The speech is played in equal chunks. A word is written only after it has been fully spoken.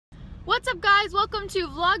What's up guys, welcome to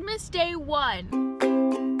Vlogmas Day 1.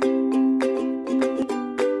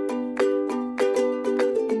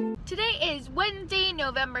 Today is Wednesday,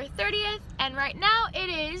 November 30th, and right now it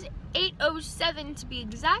is 8:07 to be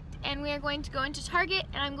exact, and we are going to go into Target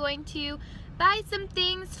and I'm going to buy some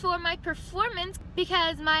things for my performance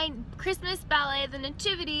because my Christmas ballet, the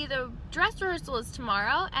Nativity, the dress rehearsal is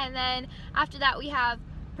tomorrow, and then after that we have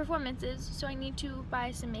performances, so I need to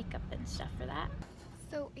buy some makeup and stuff for that.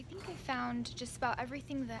 So I think I found just about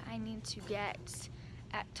everything that I need to get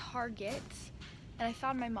at Target, and I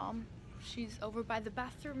found my mom. She's over by the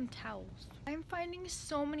bathroom towels. I'm finding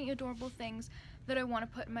so many adorable things that I want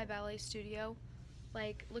to put in my ballet studio.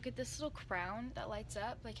 Like, look at this little crown that lights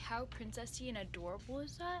up. Like, how princessy and adorable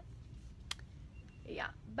is that? Yeah,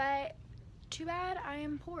 but too bad I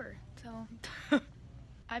am poor, so.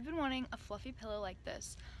 I've been wanting a fluffy pillow like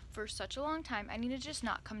this for such a long time. I need to just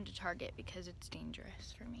not come to Target because it's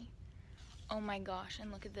dangerous for me. Oh my gosh,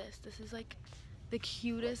 and look at this. This is like the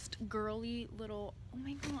cutest girly little, oh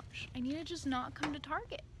my gosh. I need to just not come to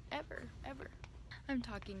Target, ever. I'm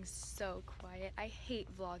talking so quiet. I hate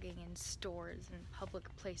vlogging in stores and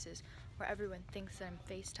public places where everyone thinks that I'm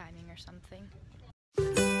FaceTiming or something.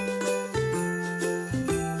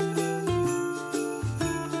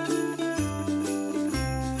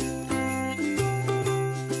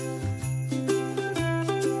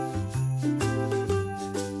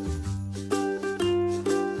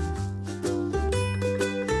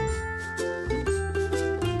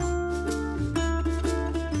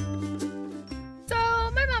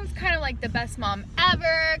 The best mom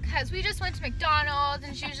ever, because we just went to McDonald's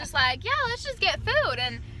and she was just like, yeah, let's just get food,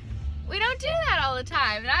 and we don't do that all the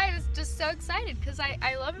time, and I was just so excited because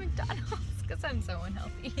I love McDonald's because I'm so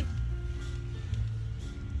unhealthy.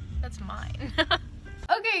 That's mine.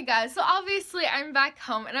 Okay guys, so obviously I'm back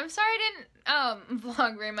home, and I'm sorry I didn't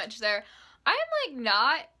vlog very much there. I'm like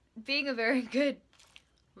not being a very good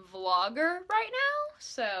vlogger right now,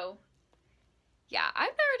 so yeah, I've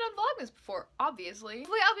never done Vlogmas before, obviously.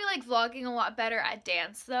 Hopefully I'll be like vlogging a lot better at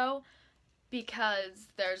dance though, because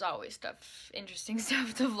there's always interesting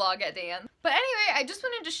stuff to vlog at dance. But anyway, I just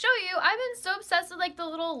wanted to show you, I've been so obsessed with like the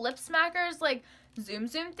little lip smackers, like zoom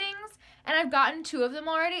things, and I've gotten 2 of them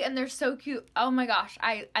already, and they're so cute. Oh my gosh,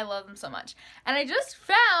 I love them so much. And I just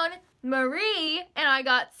found Marie, and I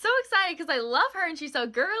got so excited because I love her, and she's so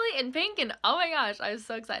girly and pink, and oh my gosh, I was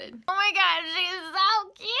so excited. Oh my gosh, she's so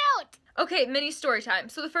cute! Okay, mini story time.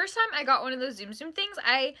 So the first time I got one of those zoom things,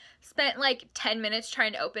 I spent like 10 minutes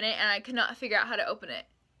trying to open it, and I could not figure out how to open it.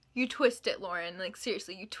 You twist it, Lauren. Like,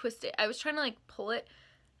 seriously, you twist it. I was trying to like pull it.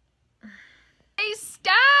 They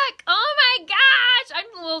stuck! Oh my gosh!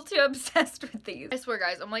 I'm a little too obsessed with these. I swear,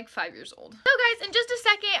 guys, I'm like 5 years old. So guys, in just a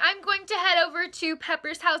second, I'm going to head over to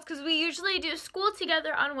Pepper's house because we usually do school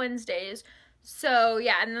together on Wednesdays. So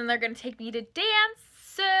yeah, and then they're gonna take me to dance.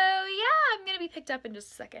 So yeah, I'm gonna be picked up in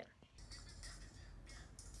just a second.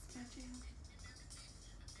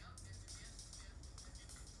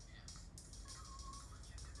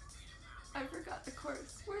 I forgot the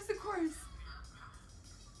chorus. Where's the chorus?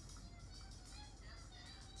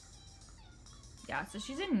 Yeah, so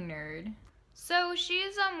she's a nerd. So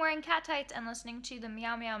she's wearing cat tights and listening to the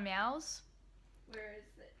meow meow meows. Where is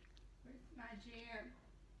it? Where's my jam?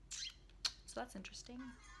 So that's interesting.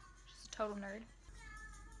 She's a total nerd.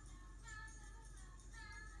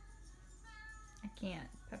 I can't.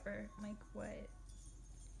 Pepper, like what?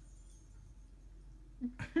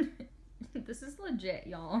 This is legit,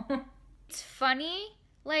 y'all. It's funny,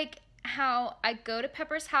 like, how I go to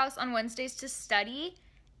Pepper's house on Wednesdays to study,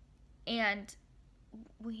 and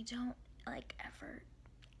we don't, like, ever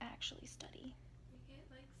actually study. We get,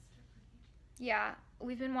 like, stuff. Yeah,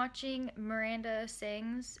 we've been watching Miranda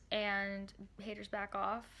Sings and Haters Back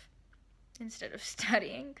Off instead of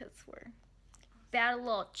studying, because we're bad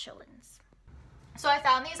little chillins. So I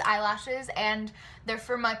found these eyelashes, and they're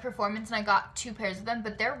for my performance, and I got 2 pairs of them,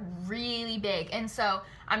 but they're really big, and so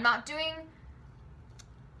I'm not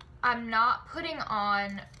putting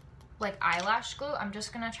on like eyelash glue. I'm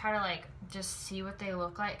just gonna try to like just see what they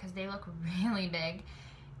look like because they look really big,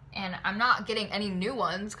 and I'm not getting any new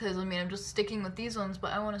ones because I mean I'm just sticking with these ones,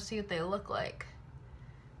 but I want to see what they look like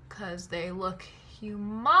because they look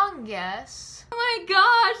humongous. Oh my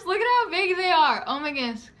gosh, look at how big they are. Oh my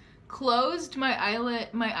goodness. Closed, my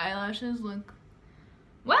eyelashes look,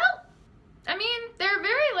 well, I mean, they're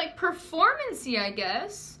very like performance-y, I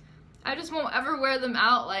guess. I just won't ever wear them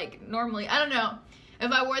out like normally. I don't know.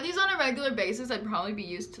 If I wore these on a regular basis, I'd probably be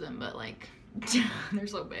used to them, but like, they're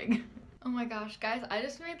so big. Oh my gosh, guys, I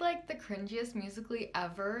just made like the cringiest Musical.ly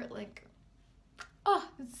ever. Like, Oh,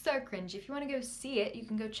 it's so cringy. If you want to go see it, you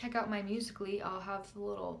can go check out my Musical.ly. I'll have the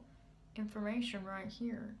little information right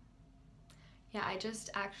here. Yeah, I just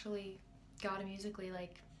actually got a Musical.ly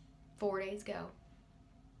like 4 days ago.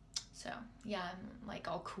 So, yeah, I'm like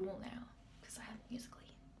all cool now because I have a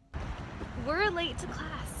Musical.ly. We're late to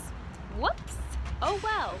class. Whoops. Oh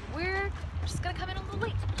well, we're just gonna come in a little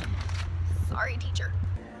late. Sorry, teacher.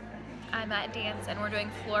 I'm at dance and we're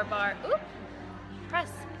doing floor bar. Oop.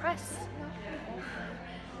 Press, press.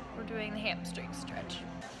 We're doing the hamstring stretch.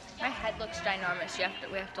 My head looks ginormous.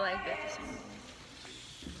 We have to like this.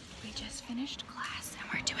 We just finished class and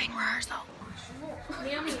we're doing rehearsal.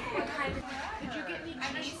 Naomi, what kind of... Could you get me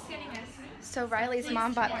cheese? So Riley's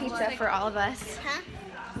mom bought pizza for all of us. Huh?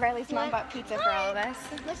 Riley's mom bought pizza for all of us.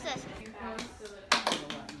 What's this?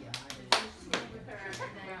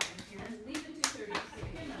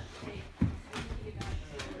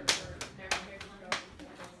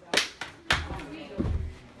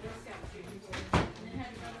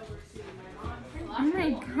 Oh my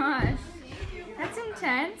gosh, that's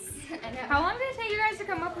intense. How long did it take you guys to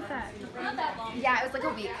come up with that? Not that long. Yeah, it was like a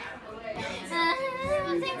week.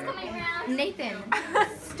 Things coming around. Nathan,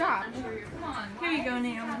 stop. Here you go,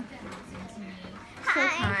 Naomi. So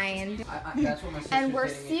kind. That's what my sister's And we're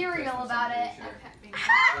getting me. serial about it. Oh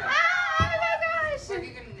my gosh!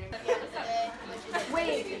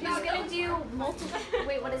 Wait, who's gonna do multiple?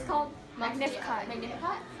 Wait, what is it called? Magnificat.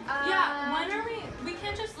 Magnificat? Yeah, when are we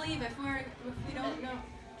can't just leave if we don't know.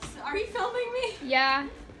 So are you filming me? Yeah.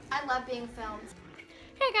 I love being filmed.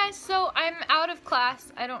 Hey guys, so I'm out of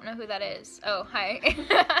class. I don't know who that is. Oh, hi.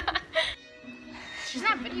 She's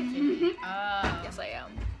not videotaping. Yes, I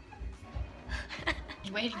am.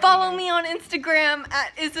 Follow me on Instagram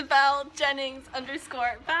at IsabelJennings_.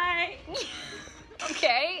 Bye.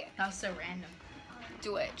 Okay. That was so random.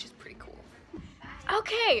 Do it. She's pretty cool.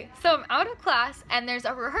 Okay, so I'm out of class and there's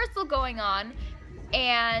a rehearsal going on,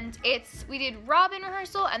 and we did Robin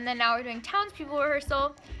rehearsal and then now we're doing townspeople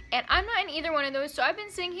rehearsal, and I'm not in either one of those, so I've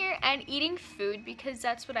been sitting here and eating food because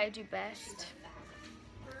that's what I do best.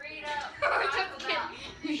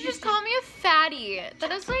 You should just call me a fatty.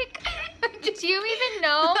 That is like, do you even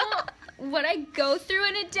know what I go through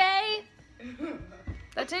in a day?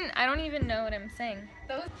 I don't even know what I'm saying.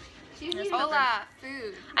 Hola,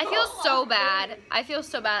 food. I feel so bad. I feel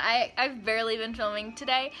so bad. I've barely been filming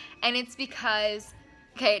today, and it's because,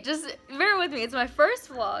 okay, just bear with me. It's my first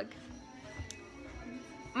vlog.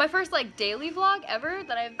 My first, like, daily vlog ever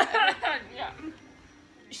that I've ever. Yeah.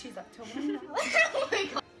 She's up to one now.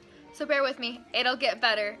 So bear with me. It'll get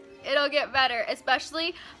better. It'll get better,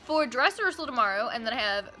 especially for dress rehearsal tomorrow, and then I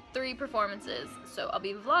have 3 performances. So I'll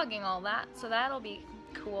be vlogging all that, so that'll be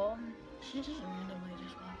cool.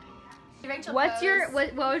 Rachel What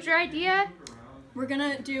was your idea? We're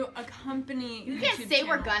gonna do a company. You can't say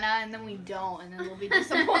we're gonna and then we don't and then we'll be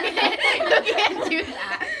disappointed. You can't do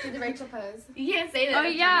that. Do the Rachel pose. You can't say that. Oh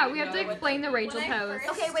yeah, we have to explain the Rachel pose.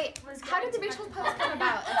 Okay, wait. How did the Rachel pose come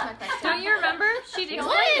about? That's my question. Don't you remember? She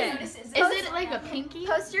explained it. Is it like a pinky?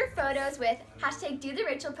 Post your photos with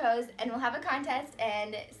 #DoTheRachelPose and we'll have a contest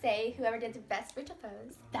and say whoever did the best Rachel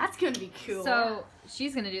pose. That's gonna be cool. So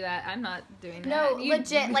she's gonna do that. I'm not doing that. No,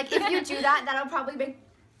 legit. Like if you do that, that'll probably make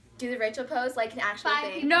do the Rachel pose like an actual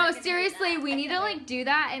thing. No, seriously, we need to like do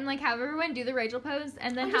that and like have everyone do the Rachel pose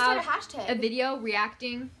and then have a hashtag. a video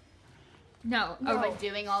reacting. Like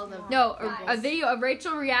doing all the a video of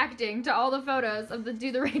Rachel reacting to all the photos of the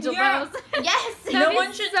do the Rachel pose. Yes. No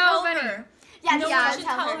one should tell her. Yeah, no one should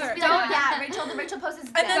tell her. Yeah, Rachel. The Rachel pose is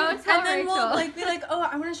And then, Don't tell and then Rachel. we'll like be like, oh,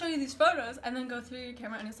 I want to show you these photos, and then go through your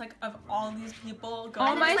camera, and it's like of all these people going.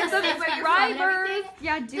 All my just, like, save where you're from and subscribers. everything.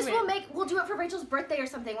 Yeah, do This it. we'll do it for Rachel's birthday or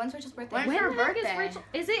something. When's Rachel's birthday? When the heck is Rachel?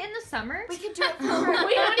 Is it in the summer? We could do it for her.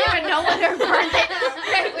 We don't even know when her birthday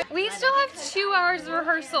is. We still have 2 hours of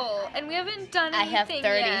rehearsal, and we haven't done anything I have 30.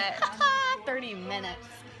 yet. 30 minutes.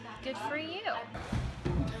 Good for you.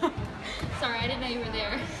 Sorry, I didn't know you were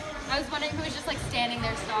there. I was wondering who was just like standing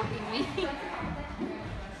there stalking me.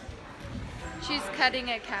 She's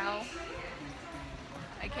cutting a cow.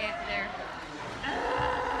 I can't there.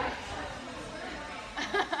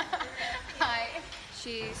 Hi.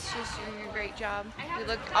 She's doing a great job. We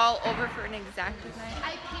looked all over for an exact design.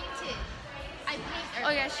 I painted.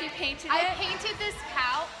 Oh yeah, she painted it. I painted this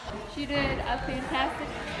cow. She did a fantastic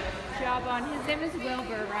job on his name is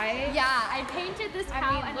Wilbur, right? Yeah, I painted this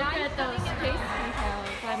cow. I mean, look at those face details.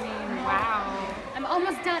 I mean, wow. I'm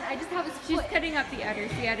almost done. I just have his She's foot. cutting up the udders.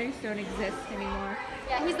 The udders don't exist anymore.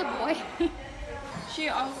 Yeah, he's a boy. She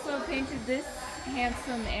also painted this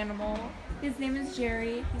handsome animal. His name is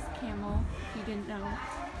Jerry. He's a camel. If you didn't know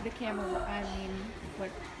what a camel, I mean, what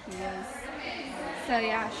he is. So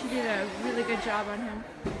yeah, she did a really good job on him.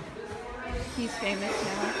 He's famous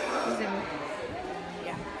now. He's in,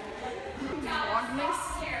 yeah. Vlogmas.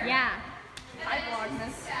 Yeah. Hi,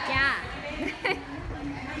 Vlogmas. Yeah.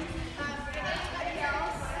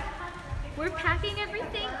 We're packing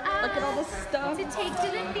everything up. Look at all the stuff to take to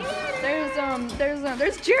the theater.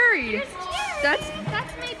 There's Jerry. That's my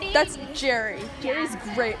baby. That's Jerry. Jerry's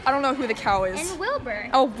great. I don't know who the cow is. And Wilbur.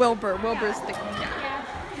 Oh, Wilbur. Wilbur's the Yeah.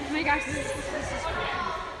 Oh my gosh, this is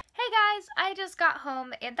Hey guys, I just got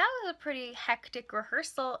home and that was a pretty hectic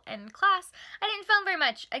rehearsal and class. I didn't film very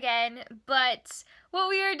much again, but what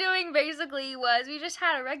we were doing basically was we just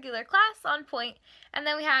had a regular class on point, and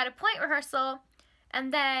then we had a point rehearsal,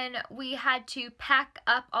 and then we had to pack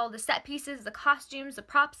up all the set pieces, the costumes, the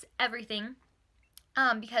props, everything,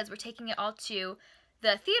 because we're taking it all to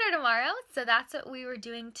the theater tomorrow. So that's what we were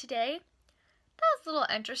doing today. That was a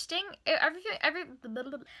little interesting. Everyone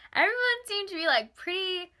seemed to be like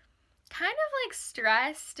pretty kind of like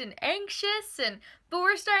stressed and anxious, but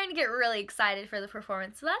we're starting to get really excited for the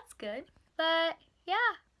performance, so that's good. But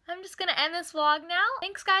yeah, I'm just gonna end this vlog now.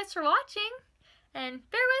 Thanks guys for watching, and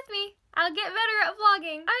bear with me, I'll get better at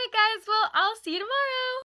vlogging. Alright guys, well, I'll see you tomorrow.